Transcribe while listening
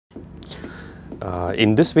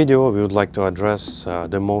In this video, we would like to address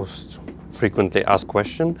the most frequently asked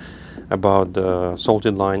question about the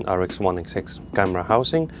Salted Line RX1xx camera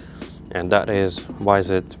housing, and that is, why is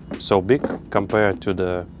it so big compared to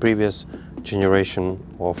the previous generation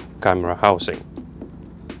of camera housing?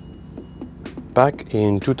 Back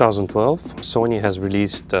in 2012, Sony has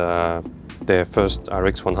released their first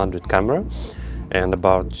RX100 camera, and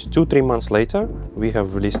about 2-3 months later, we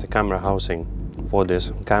have released a camera housing for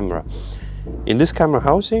this camera. In this camera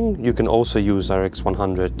housing, you can also use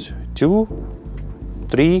RX100 2,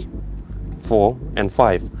 3, 4 and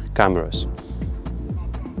 5 cameras.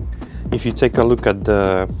 If you take a look at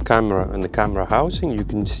the camera and the camera housing, you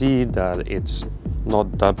can see that it's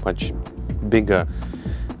not that much bigger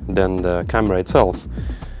than the camera itself.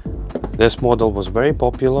 This model was very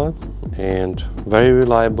popular and very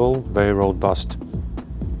reliable, very robust.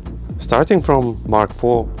 Starting from Mark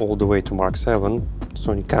IV all the way to Mark VII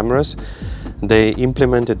Sony cameras, they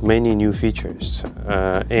implemented many new features,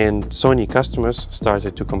 and Sony customers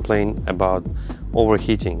started to complain about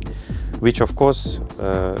overheating, which of course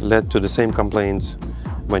led to the same complaints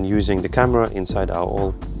when using the camera inside our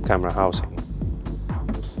old camera housing.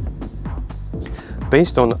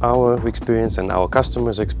 Based on our experience and our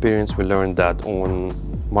customers' experience, we learned that on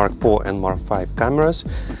Mark IV and Mark V cameras,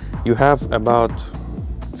 you have about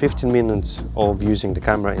 15 minutes of using the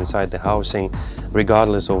camera inside the housing,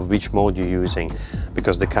 regardless of which mode you're using,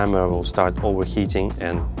 because the camera will start overheating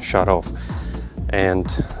and shut off. And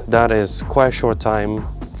that is quite a short time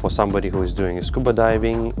for somebody who is doing scuba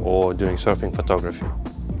diving or doing surfing photography.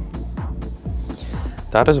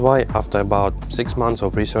 That is why, after about 6 months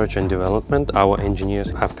of research and development, our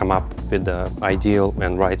engineers have come up with the ideal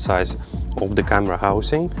and right size of the camera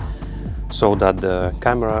housing, so that the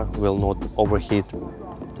camera will not overheat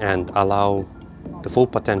and allow the full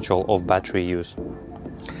potential of battery use.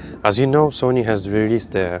 As you know, Sony has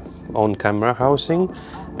released their own camera housing,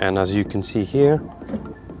 and as you can see here,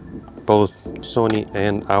 both Sony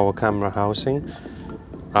and our camera housing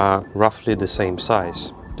are roughly the same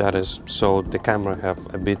size. That is, so the camera have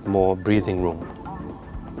a bit more breathing room.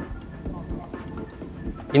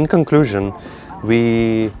 In conclusion,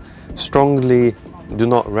 we strongly do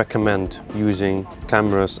not recommend using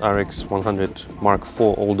cameras RX100 Mark IV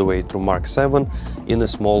all the way through Mark VII in a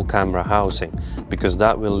small camera housing, because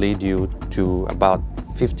that will lead you to about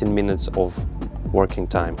 15 minutes of working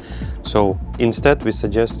time. So instead, we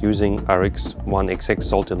suggest using RX1xx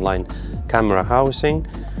Salted Line camera housing,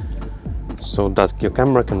 so that your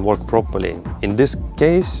camera can work properly. In this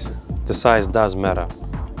case, the size does matter,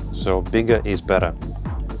 so bigger is better.